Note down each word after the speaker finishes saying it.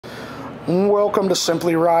Welcome to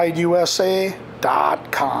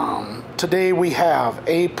SimplyRideUSA.com. Today we have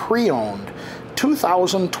a pre-owned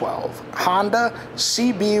 2012 Honda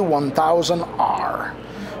CB1000R.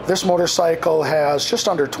 This motorcycle has just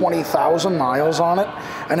under 20,000 miles on it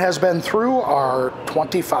and has been through our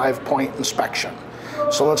 25-point inspection.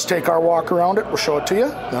 So let's take our walk around it, we'll show it to you,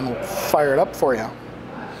 then we'll fire it up for you.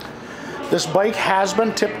 This bike has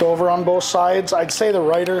been tipped over on both sides. I'd say the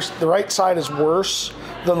right side is worse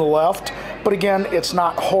than the left, but again, it's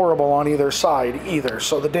not horrible on either side either,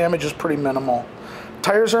 so the damage is pretty minimal.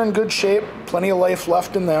 Tires are in good shape, plenty of life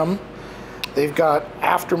left in them. They've got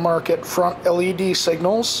aftermarket front LED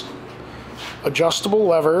signals, adjustable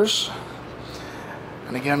levers,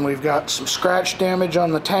 and again, we've got some scratch damage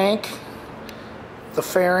on the tank, the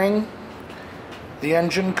fairing, the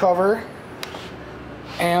engine cover,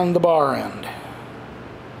 and the bar end.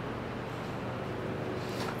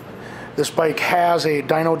 This bike has a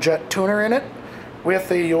dyno jet tuner in it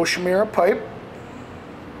with a Yoshimura pipe,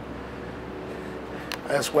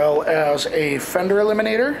 as well as a fender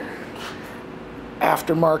eliminator,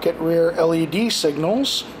 aftermarket rear LED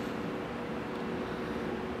signals,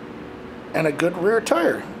 and a good rear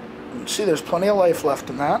tire. You can see there's plenty of life left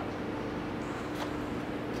in that.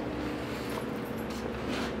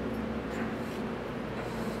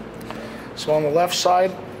 So on the left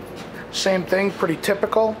side, same thing, pretty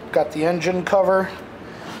typical. Got the engine cover,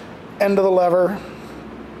 end of the lever,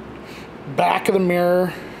 back of the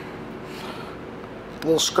mirror, a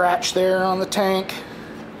little scratch there on the tank,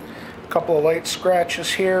 a couple of light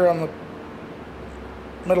scratches here on the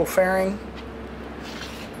middle fairing.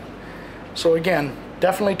 So again,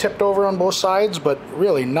 definitely tipped over on both sides, but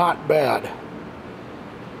really not bad.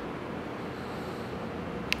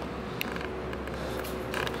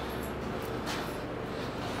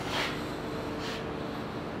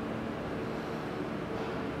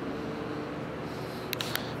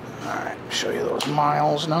 Alright, show you those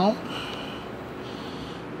miles now.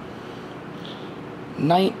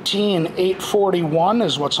 19,841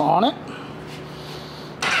 is what's on it.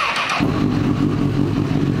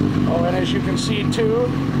 Oh, and as you can see too,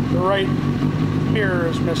 the right mirror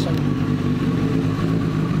is missing.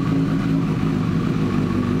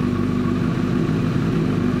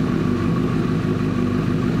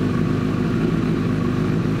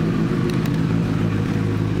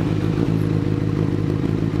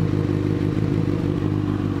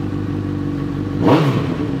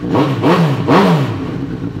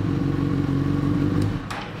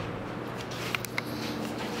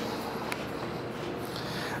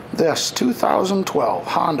 This 2012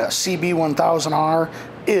 Honda CB1000R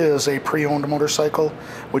is a pre-owned motorcycle,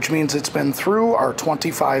 which means it's been through our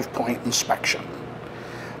 25-point inspection.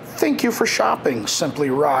 Thank you for shopping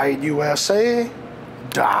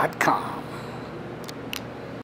SimplyRideUSA.com.